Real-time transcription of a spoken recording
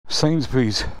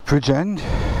Sainsbury's Bridgend.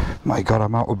 My god,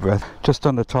 I'm out of breath. Just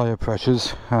on the tyre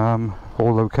pressures.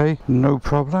 All okay, no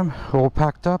problem, all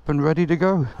packed up and ready to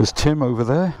go. There's Tim over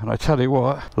there, and I tell you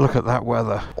what, look at that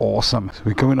weather, awesome. So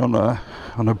we're going on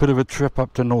a bit of a trip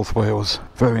up to North Wales,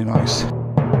 very nice.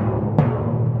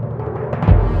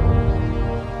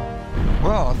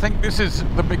 Well, I think this is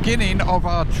the beginning of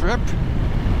our trip.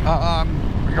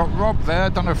 We got Rob there,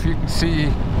 don't know if you can see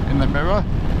in the mirror.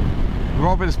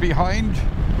 Rob is behind,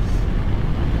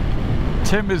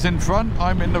 Tim is in front,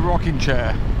 I'm in the rocking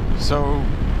chair, so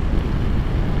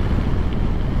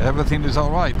everything is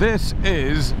all right. This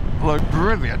is the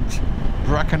brilliant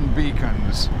Brecon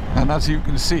Beacons, and as you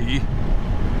can see,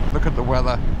 look at the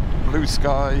weather, blue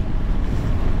sky,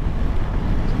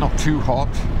 it's not too hot.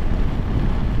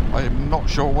 I am not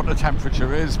sure what the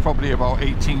temperature is, probably about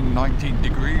 18-19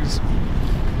 degrees.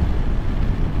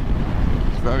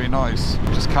 It's very nice.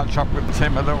 Just catch up with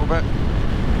Tim a little bit.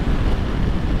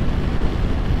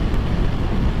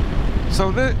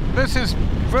 So this is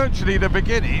virtually the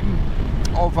beginning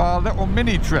of our little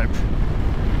mini trip.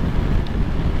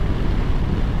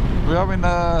 We're having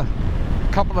a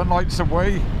couple of nights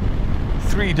away,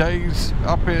 3 days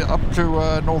up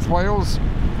to North Wales.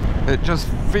 It just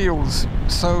feels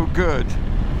so good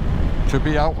to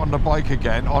be out on the bike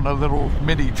again on a little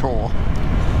mini tour.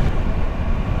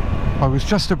 I was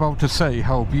just about to say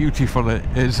how beautiful it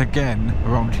is again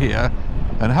around here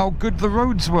and how good the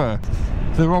roads were.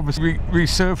 They're obviously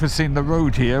resurfacing the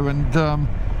road here, and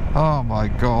oh my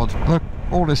god, look,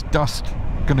 all this dust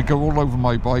gonna go all over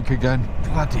my bike again.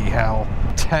 Bloody hell,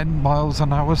 10 miles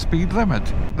an hour speed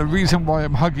limit. The reason why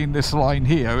I'm hugging this line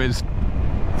here is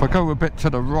if I go a bit to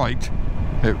the right,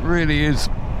 it really is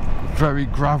very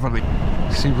gravelly.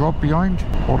 See Rob behind?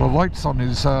 All the lights on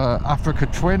his Africa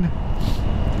Twin.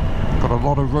 Got a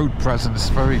lot of road presence,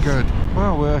 very good.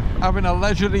 Well, we're having a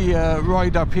leisurely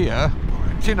ride up here.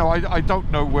 You know, I don't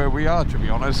know where we are, to be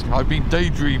honest. I've been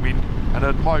daydreaming and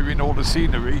admiring all the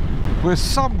scenery. We're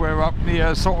somewhere up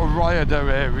near sort of Rhayader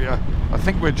area. I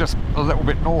think we're just a little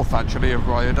bit north actually of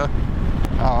Rhayader.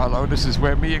 Oh, hello, this is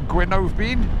where me and Gwyn have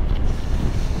been.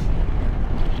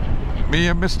 Me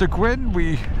and Mr. Gwyn,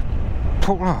 we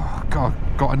pulled, oh god,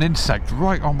 got an insect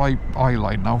right on my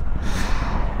eyeline now.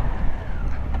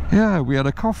 Yeah, we had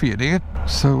a coffee in here.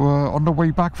 So on the way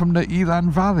back from the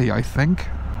Elan Valley, I think.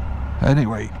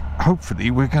 Anyway, hopefully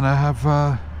we're gonna have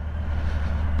a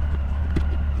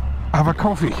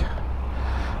coffee.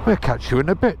 We'll catch you in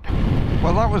a bit.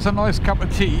 Well, that was a nice cup of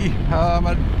tea.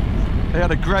 They had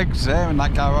a Greg's there in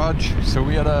that garage, so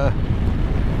we had a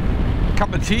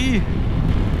cup of tea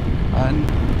and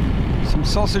some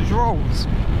sausage rolls.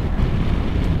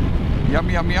 Yum,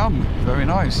 yum, yum. Very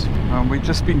nice. We've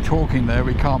just been talking there.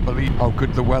 We can't believe how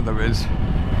good the weather is.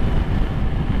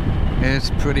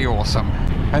 It's pretty awesome.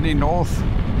 Heading north.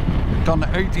 We've done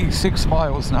 86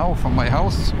 miles now from my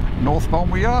house.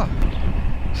 Northbound we are.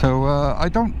 So I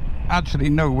don't actually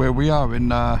know where we are in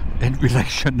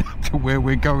relation to where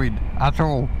we're going at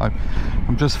all.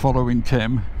 I'm just following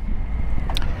Tim,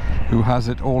 who has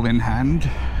it all in hand.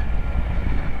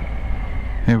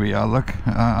 Here we are, look.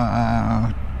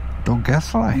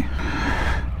 Dolgellau.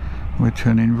 We're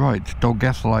turning right.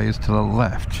 Dolgellau is to the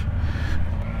left.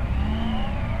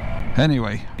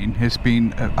 Anyway, it's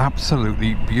been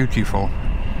absolutely beautiful.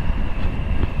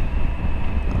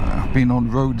 I've been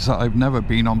on roads that I've never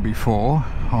been on before,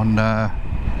 on that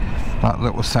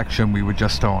little section we were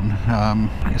just on.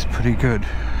 It's pretty good.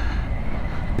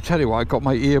 I tell you what, I got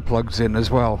my earplugs in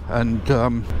as well, and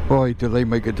boy do they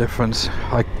make a difference.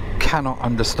 I cannot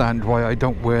understand why I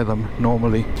don't wear them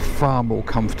normally. Far more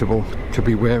comfortable to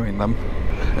be wearing them,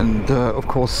 and of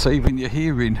course saving your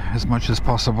hearing as much as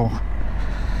possible.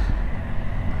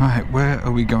 Right, where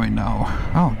are we going now?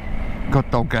 Oh,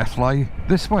 got Dolgellau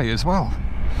this way as well.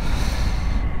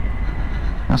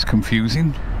 That's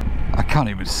confusing. I can't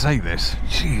even say this.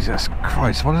 Jesus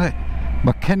Christ, what is it?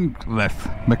 Machynlleth.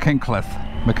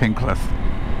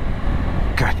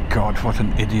 Good God, what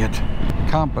an idiot.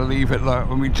 Can't believe it though.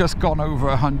 We've just gone over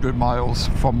 100 miles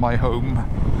from my home.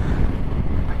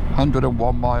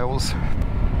 101 miles.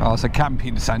 Oh, it's a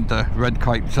camping centre, Red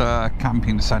Kite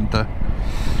camping centre.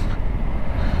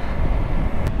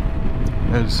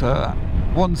 There's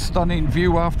one stunning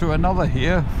view after another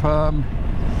here.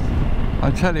 I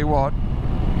tell you what,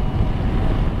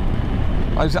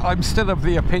 I'm still of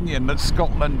the opinion that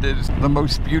Scotland is the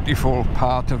most beautiful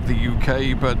part of the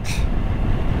UK, but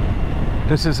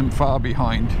this isn't far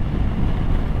behind.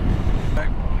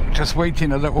 Just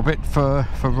waiting a little bit for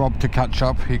Rob to catch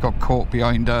up. He got caught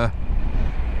behind a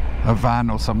van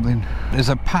or something. There's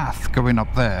a path going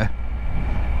up there,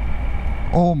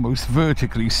 almost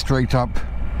vertically straight up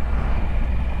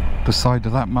the side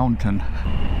of that mountain.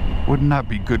 Wouldn't that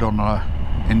be good on a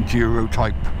enduro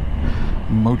type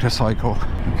motorcycle?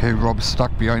 Okay, Rob's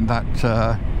stuck behind that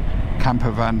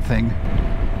camper van thing.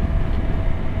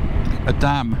 A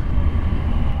dam.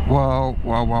 Wow,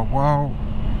 wow, wow, wow.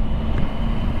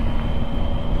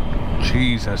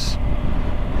 Jesus.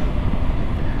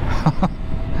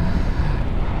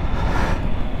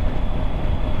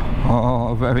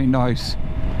 Oh, very nice.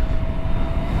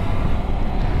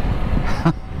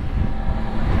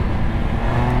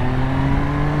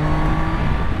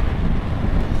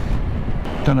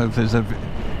 Don't know if there's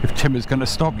if Tim is going to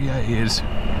stop. Yeah, he is.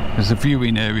 There's a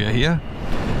viewing area here.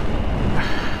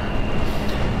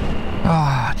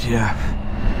 Ah, dear.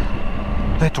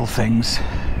 Little things.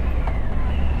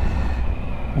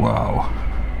 Wow.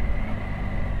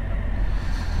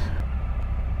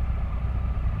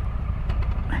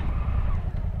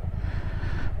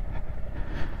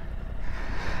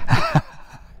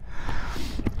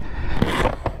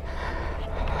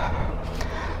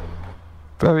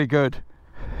 Very good.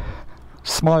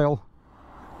 Smile.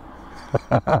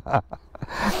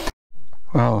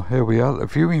 Well, here we are at the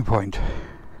viewing point.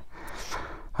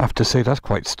 I have to say that's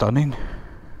quite stunning.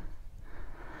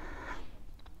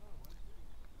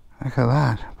 Look at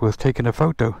that, worth taking a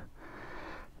photo.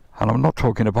 And I'm not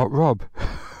talking about Rob.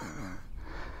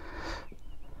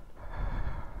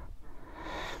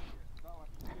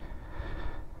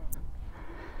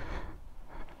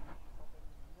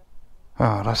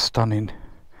 Oh, that's stunning.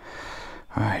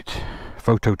 Right,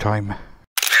 photo time.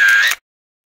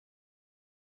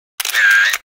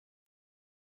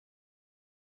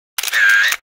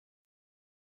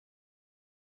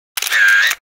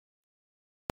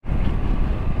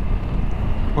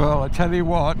 Well, I tell you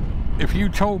what, if you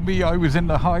told me I was in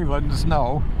the Highlands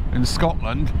now, in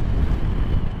Scotland,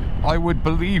 I would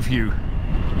believe you.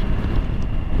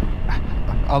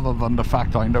 Other than the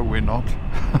fact I know we're not.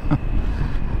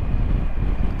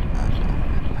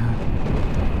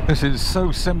 This is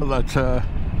so similar to...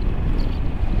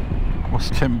 What's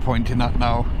Tim pointing at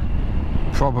now?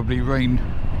 Probably rain.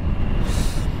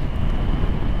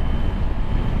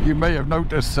 You may have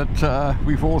noticed that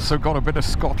we've also got a bit of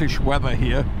Scottish weather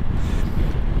here.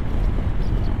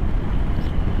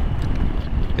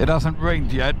 It hasn't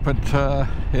rained yet, but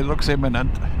it looks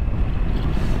imminent.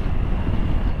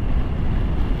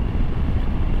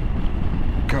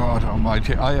 God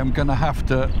almighty, I am going to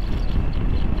have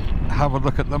a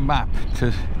look at the map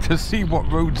to see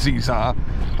what roads these are.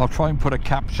 I'll try and put a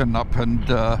caption up and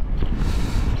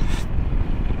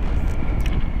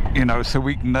you know, so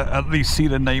we can at least see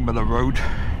the name of the road.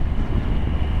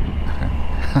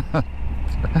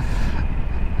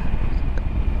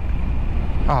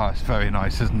 Oh, it's very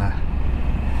nice, isn't it?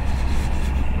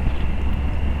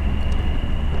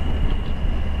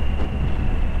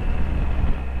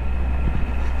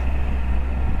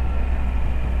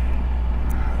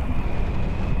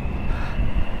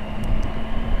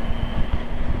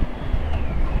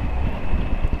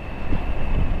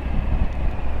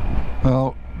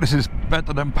 Well, this is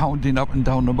better than pounding up and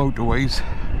down the motorways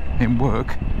in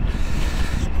work.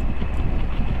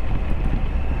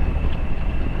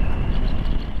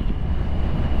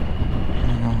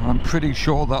 I'm pretty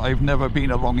sure that I've never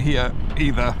been along here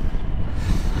either.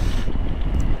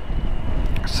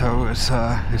 So it's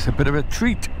a bit of a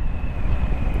treat.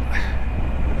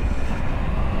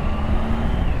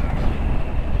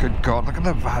 Good God, look at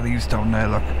the valleys down there,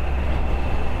 look.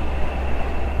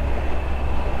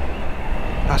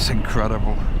 That's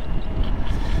incredible.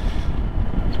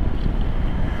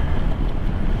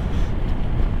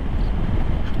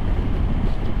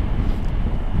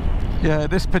 Yeah,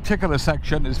 this particular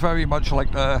section is very much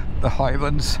like the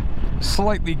Highlands.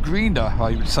 Slightly greener,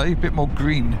 I would say, a bit more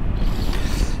green.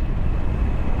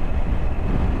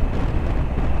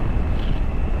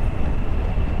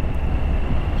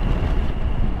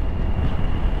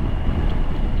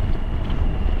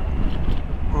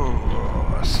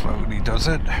 Oh, slowly does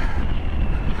it.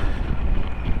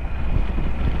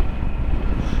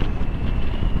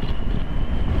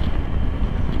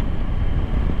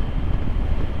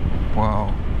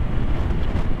 Wow.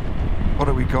 What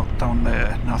have we got down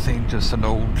there? Nothing, just an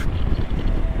old,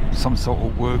 some sort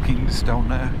of workings down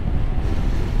there.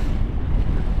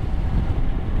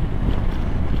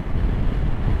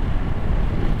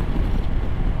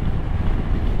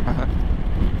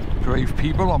 Brave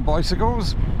people on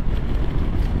bicycles.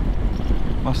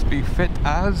 Must be fit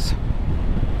as.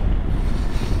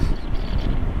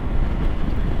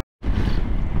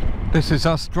 This is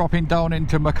us dropping down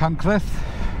into Machynlleth.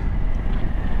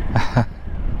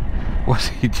 What's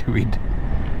he doing?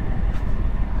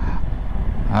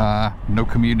 No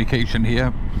communication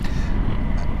here.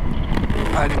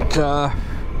 And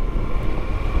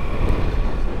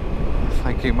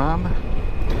thank you, ma'am.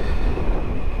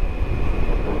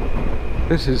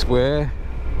 This is where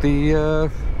the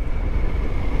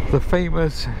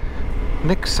famous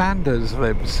Nick Sanders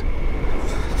lives.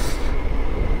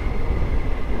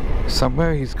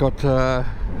 Somewhere he's got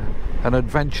an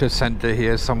adventure centre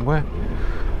here somewhere.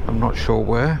 I'm not sure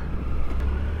where.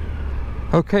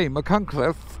 Okay,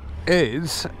 Machynlleth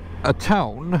is a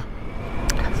town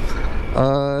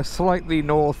slightly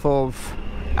north of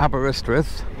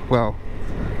Aberystwyth. Well,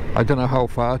 I don't know how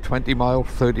far, 20 miles,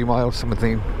 30 miles,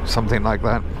 something like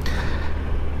that.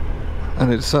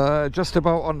 And it's just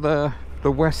about on the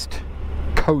west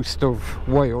coast of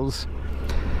Wales.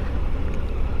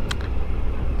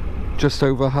 Just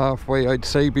over halfway, I'd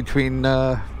say, between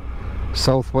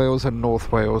South Wales and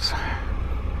North Wales.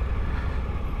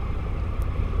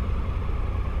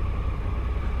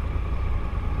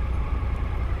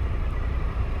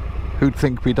 Who'd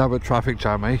think we'd have a traffic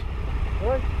jam, eh?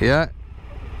 Right. Yeah.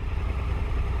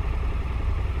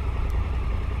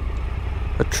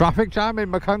 A traffic jam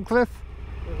in Machynlleth?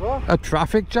 What? A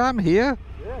traffic jam here?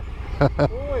 Yeah.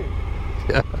 Always.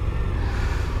 Yeah.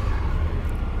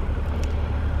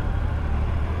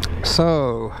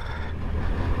 So,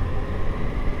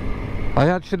 I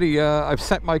actually, I've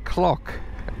set my clock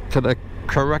to the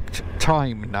correct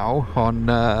time now on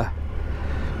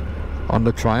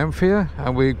the Triumph here,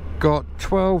 and we got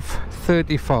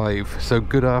 12:35, so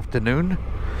good afternoon.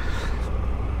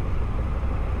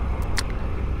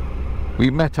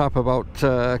 We met up about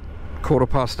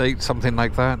 8:15, something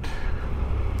like that,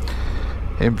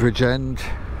 in Bridgend.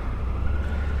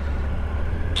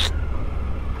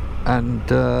 And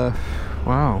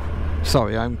wow,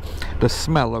 sorry, the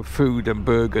smell of food and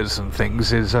burgers and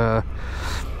things is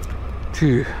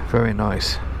very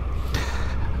nice.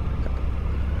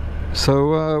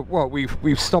 So well,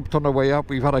 we've stopped on the way up,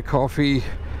 we've had a coffee,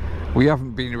 we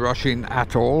haven't been rushing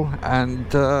at all, and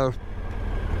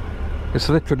it's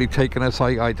literally taken us,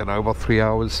 I don't know, about 3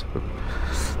 hours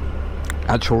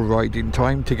actual riding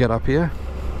time to get up here.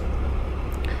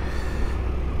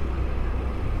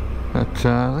 But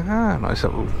nice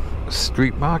little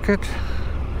street market.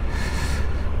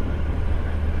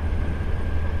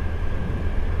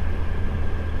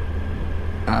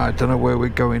 I don't know where we're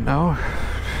going now.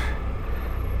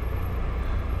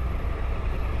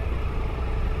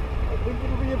 I think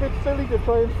it'll be a bit silly to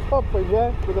try and stop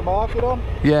with the market on.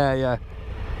 Yeah, yeah.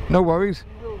 No worries.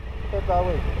 We'll head that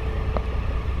way.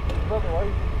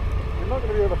 Otherwise, you're not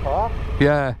going to be able to park.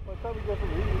 Yeah. By the time we get to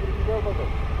leave, you're going to be well with it.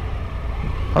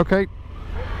 Okay.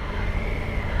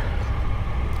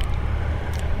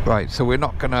 Right, so we're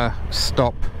not gonna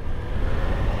stop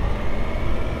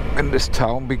in this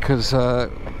town because I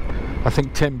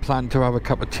think Tim planned to have a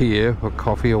cup of tea here, or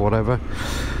coffee or whatever.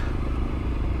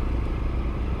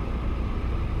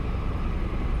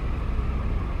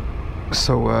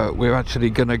 So we're actually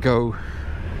gonna go.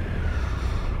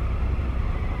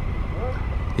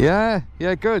 Yeah,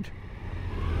 yeah, good.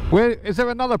 Where is there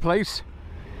another place?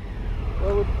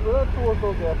 Well, we're not towards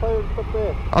those there. Fire up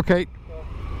there. Okay.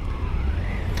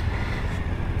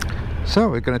 So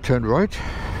we're going to turn right.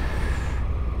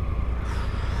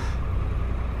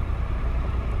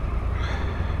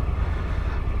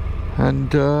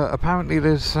 And apparently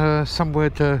there's somewhere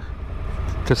to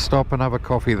stop and have a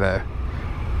coffee there.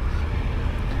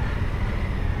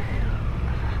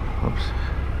 Oops.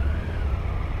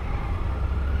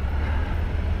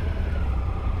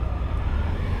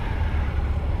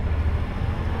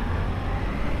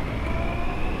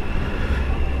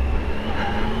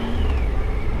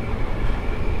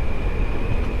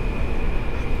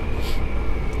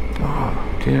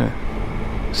 Yeah,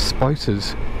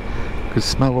 spices. Could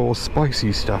smell all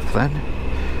spicy stuff then.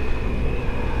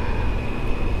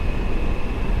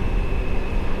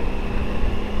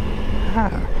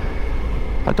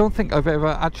 I don't think I've ever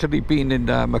actually been in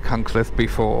Machynlleth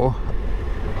before.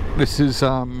 This is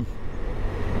I'm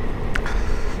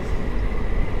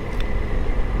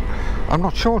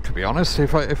not sure, to be honest,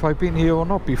 if I've been here or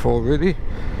not before, really,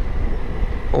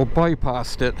 or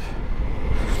bypassed it.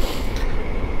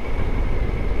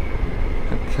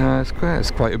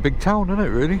 It's quite a big town, isn't it,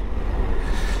 really?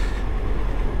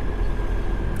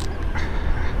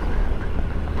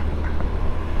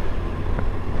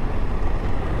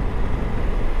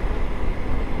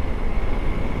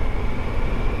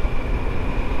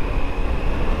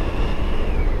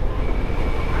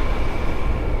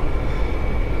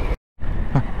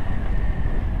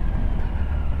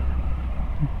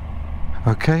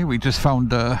 Okay, we just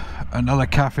found another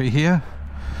cafe here.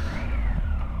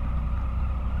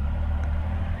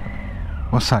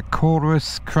 what's that?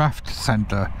 Chorus Craft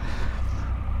Centre.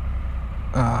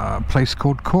 A place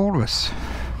called Chorus.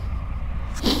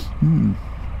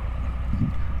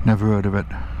 Never heard of it.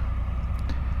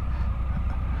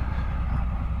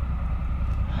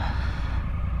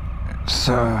 It's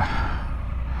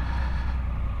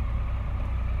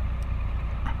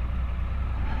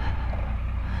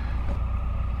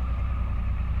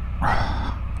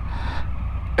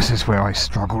this is where I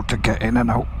struggled to get in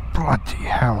and out. Bloody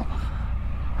hell.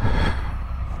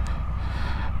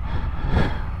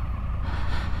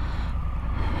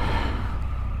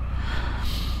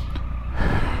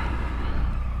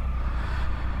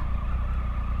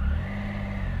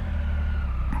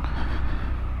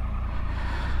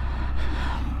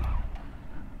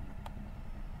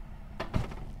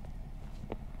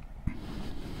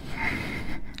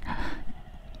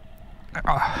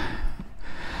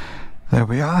 There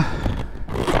we are.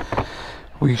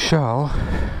 We shall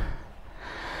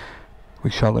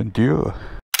endure.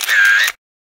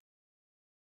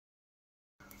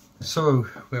 So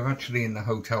we're actually in the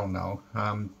hotel now.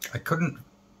 I couldn't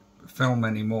film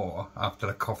any more after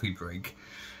the coffee break,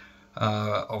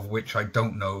 of which I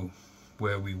don't know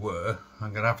where we were.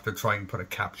 I'm gonna have to try and put a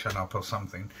caption up or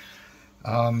something.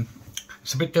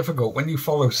 It's a bit difficult when you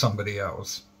follow somebody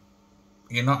else.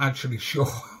 You're not actually sure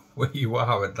where you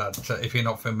are at that if you're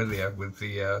not familiar with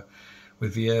the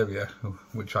area,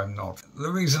 which I'm not. The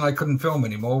reason I couldn't film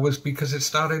anymore was because it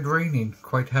started raining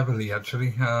quite heavily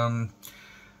actually.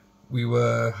 We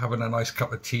were having a nice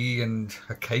cup of tea and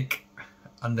a cake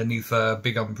underneath a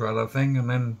big umbrella thing, and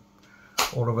then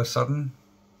all of a sudden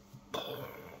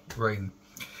rain.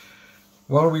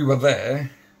 While we were there,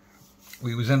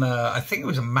 we was in a, I think it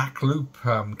was a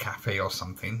Machynlleth cafe or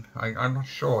something. I'm not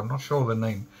sure the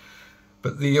name.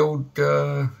 But the old,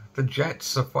 the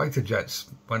jets, the fighter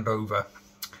jets went over.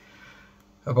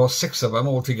 About 6 of them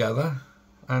altogether.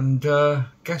 And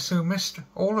guess who missed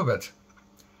all of it?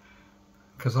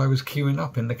 Because I was queuing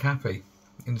up in the cafe,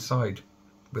 inside,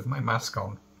 with my mask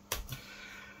on.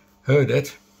 Heard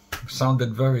it,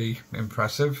 sounded very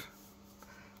impressive.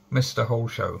 Missed the whole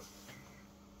show.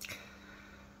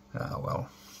 Ah, well.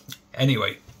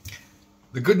 Anyway,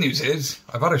 the good news is,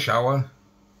 I've had a shower.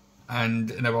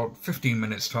 And in about 15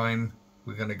 minutes time,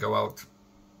 we're going to go out,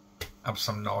 have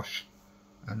some nosh,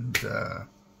 and a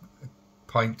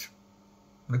pint,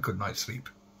 and a good night's sleep.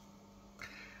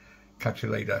 Catch you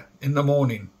later. In the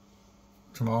morning,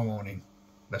 tomorrow morning.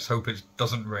 Let's hope it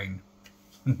doesn't rain.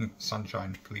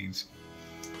 Sunshine, please.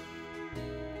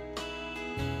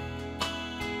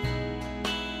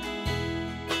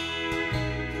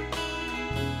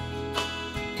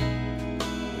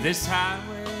 This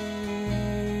highway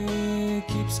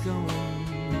keeps going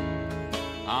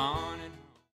on.